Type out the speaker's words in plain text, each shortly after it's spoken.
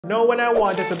Now, when I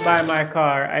wanted to buy my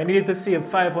car, I needed to save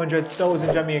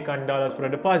 500,000 Jamaican dollars for the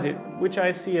deposit, which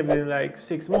I saved in like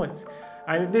 6 months.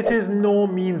 And this is no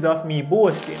means of me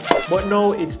boasting, but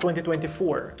now it's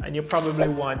 2024 and you probably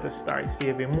want to start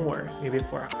saving more, maybe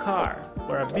for a car,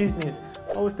 for a business,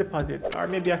 house deposit, or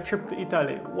maybe a trip to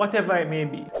Italy, whatever it may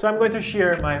be. So I'm going to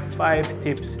share my 5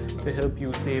 tips to help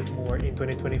you save more in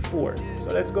 2024.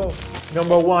 So let's go.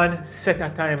 Number 1, set a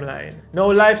timeline.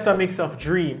 Now life's a mix of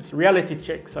dreams, reality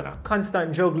checks, and a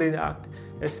constant juggling act,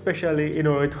 especially in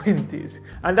our 20s.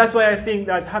 And that's why I think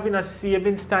that having a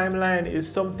savings timeline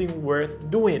is something worth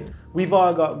doing. We've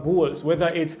all got goals, whether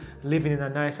it's living in a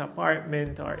nice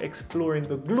apartment or exploring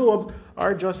the globe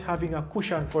or just having a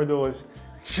cushion for those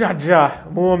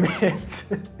jaja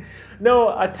moments.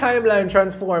 Now, a timeline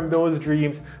transforms those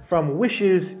dreams from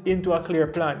wishes into a clear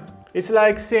plan. It's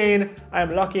like saying,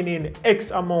 I'm locking in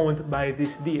X amount by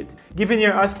this date, giving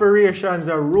your aspirations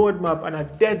a roadmap and a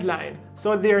deadline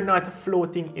so they're not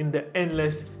floating in the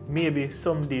endless maybe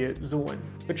someday zone.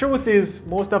 The truth is,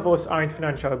 most of us aren't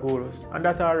financial gurus, and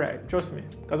that's alright, trust me.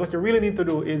 Because what you really need to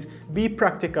do is be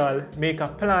practical, make a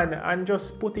plan, and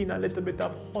just put in a little bit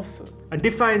of hustle. A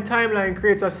defined timeline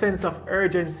creates a sense of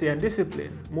urgency and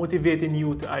discipline, motivating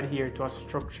you to adhere to a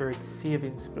structured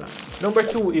savings plan. Number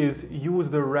 2 is use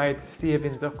the right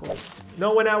savings account.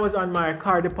 Now, when I was on my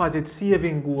car deposit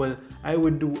saving goal, I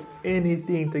would do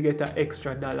anything to get an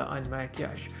extra dollar on my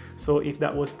cash. So if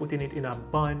that was putting it in a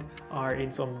bond or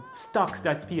in some stocks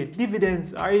that pay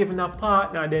dividends or even a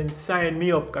partner, then sign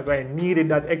me up because I needed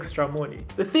that extra money.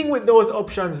 The thing with those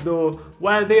options though,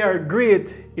 while they are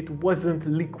great, it wasn't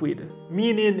liquid.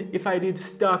 Meaning if I did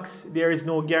stocks, there is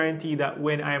no guarantee that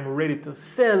when I am ready to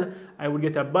sell, I would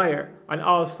get a buyer. And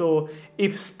also,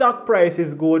 if stock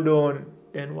prices go down,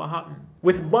 then what happened?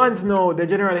 With bonds now, they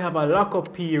generally have a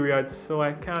lockup period, so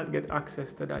I can't get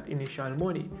access to that initial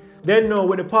money. Then now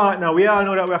with the partner, we all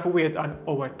know that we have to wait on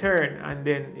our turn, and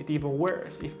then it's even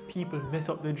worse if people mess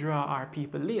up the draw or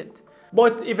people late.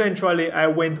 But eventually I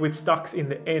went with stocks in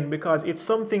the end because it's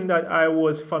something that I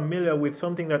was familiar with,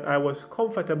 something that I was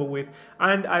comfortable with,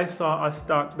 and I saw a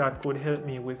stock that could help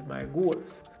me with my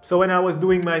goals. So when I was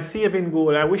doing my saving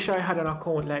goal, I wish I had an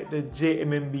account like the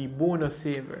JMMB bonus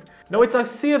saver. Now it's a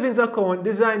savings account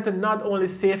designed to not only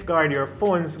safeguard your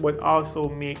funds, but also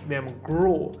make them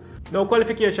grow. Now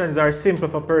qualifications are simple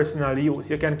for personal use.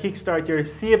 You can kickstart your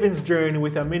savings journey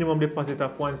with a minimum deposit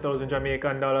of 1,000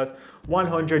 Jamaican dollars,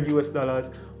 100 US dollars,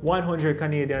 100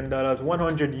 Canadian dollars,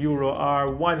 100 euro,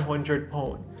 or 100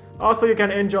 pound. Also, you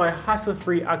can enjoy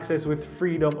hassle-free access with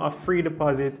freedom of free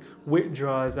deposit,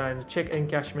 withdrawals, and check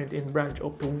encashment in branch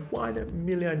up to 1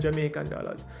 million Jamaican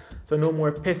dollars. So no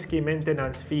more pesky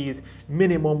maintenance fees,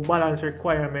 minimum balance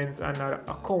requirements, and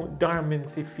account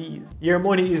dormancy fees. Your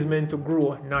money is meant to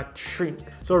grow, not shrink.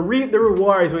 So reap the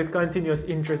rewards with continuous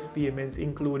interest payments,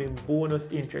 including bonus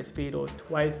interest paid out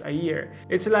twice a year.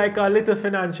 It's like a little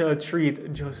financial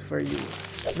treat just for you.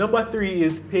 Number 3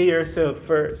 is pay yourself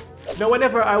first. Now,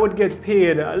 whenever I would get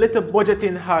paid, a little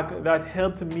budgeting hack that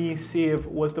helped me save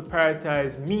was to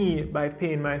prioritize me by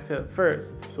paying myself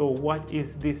first. So what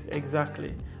is this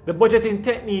exactly? The budgeting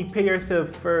technique, pay yourself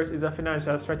first, is a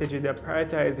financial strategy that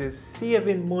prioritizes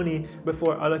saving money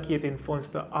before allocating funds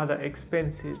to other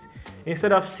expenses.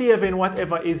 Instead of saving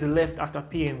whatever is left after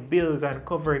paying bills and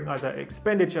covering other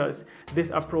expenditures, this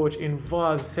approach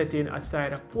involves setting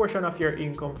aside a portion of your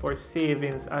income for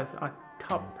savings as a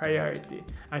top priority.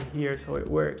 And here's how it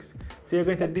works. So you're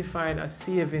going to define a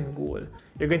saving goal.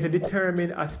 You're going to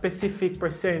determine a specific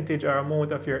percentage or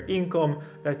amount of your income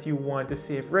that you want to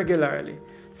save regularly.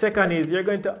 Second is you're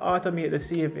going to automate the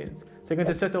savings. So you're going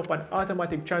to set up an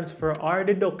automatic transfer or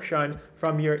deduction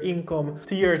from your income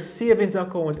to your savings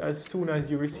account as soon as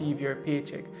you receive your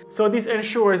paycheck. So this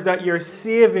ensures that your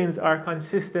savings are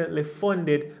consistently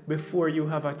funded before you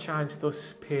have a chance to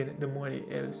spend the money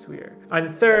elsewhere.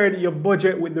 And third, you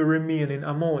budget with the remaining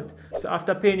amount. So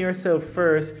after paying yourself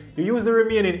first, you use the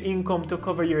remaining income to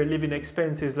cover your living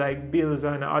expenses like bills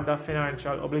and other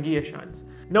financial obligations.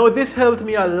 Now this helped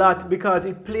me a lot because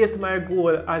it placed my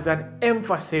goal as an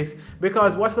emphasis,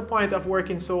 because what's the point of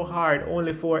working so hard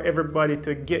only for everybody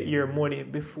to get your money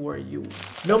before you?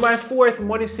 Now my 4th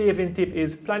money saving tip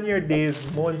is plan your days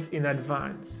months in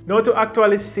advance. Now to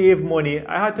actually save money,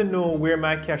 I had to know where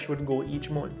my cash would go each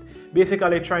month.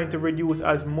 Basically trying to reduce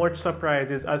as much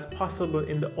surprises as possible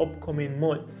in the upcoming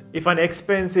month. If an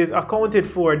expense is accounted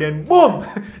for, then boom,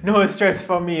 no stress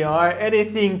for me or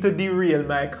anything to derail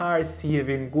my car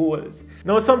saving goals.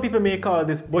 Now, some people may call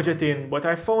this budgeting, but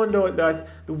I found out that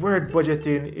the word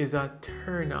budgeting is a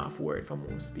turn-off word for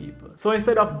most people. So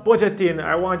instead of budgeting,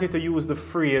 I want you to use the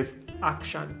phrase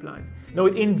action plan. Now,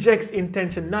 it injects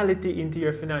intentionality into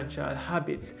your financial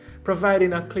habits,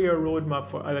 providing a clear roadmap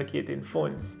for allocating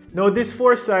funds. Now, this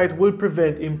foresight will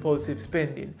prevent impulsive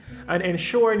spending and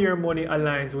ensuring your money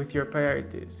aligns with your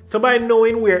priorities. So by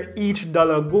knowing where each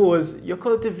dollar goes, you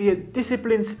cultivate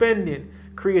disciplined spending,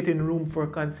 creating room for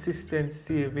consistent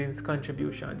savings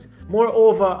contributions.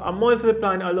 Moreover, a monthly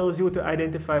plan allows you to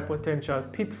identify potential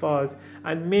pitfalls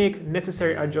and make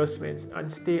necessary adjustments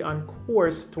and stay on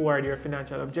course toward your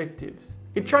financial objectives.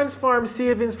 It transforms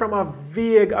savings from a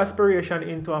vague aspiration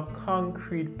into a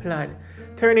concrete plan,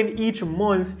 turning each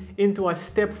month into a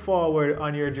step forward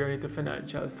on your journey to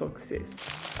financial success.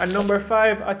 And number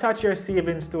 5, attach your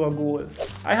savings to a goal.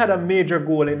 I had a major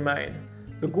goal in mind.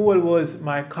 The goal was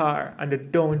my car and the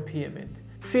down payment.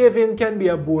 Saving can be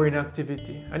a boring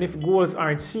activity, and if goals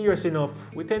aren't serious enough,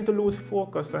 we tend to lose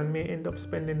focus and may end up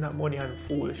spending that money on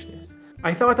foolishness.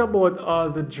 I thought about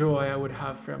all the joy I would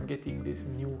have from getting this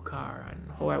new car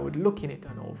and how I would look in it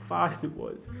and how fast it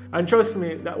was. And trust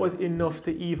me, that was enough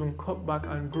to even cut back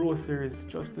on groceries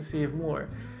just to save more.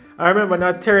 I remember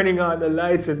not turning on the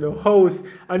lights in the house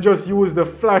and just use the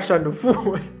flash on the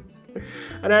phone.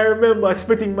 And I remember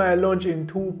splitting my lunch in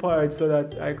 2 parts so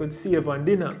that I could save on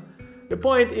dinner. The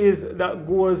point is that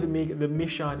goals make the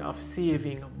mission of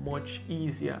saving much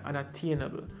easier and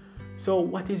attainable. So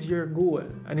what is your goal,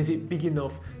 and is it big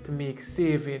enough to make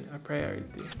saving a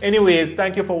priority? Anyways,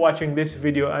 thank you for watching this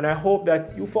video, and I hope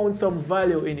that you found some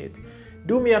value in it.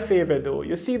 Do me a favor though,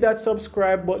 you see that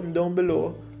subscribe button down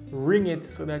below? Ring it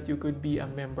so that you could be a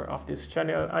member of this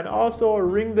channel, and also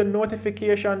ring the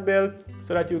notification bell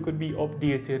so that you could be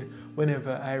updated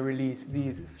whenever I release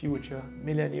these future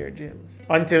millionaire gems.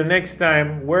 Until next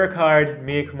time, work hard,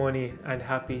 make money, and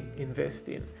happy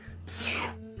investing.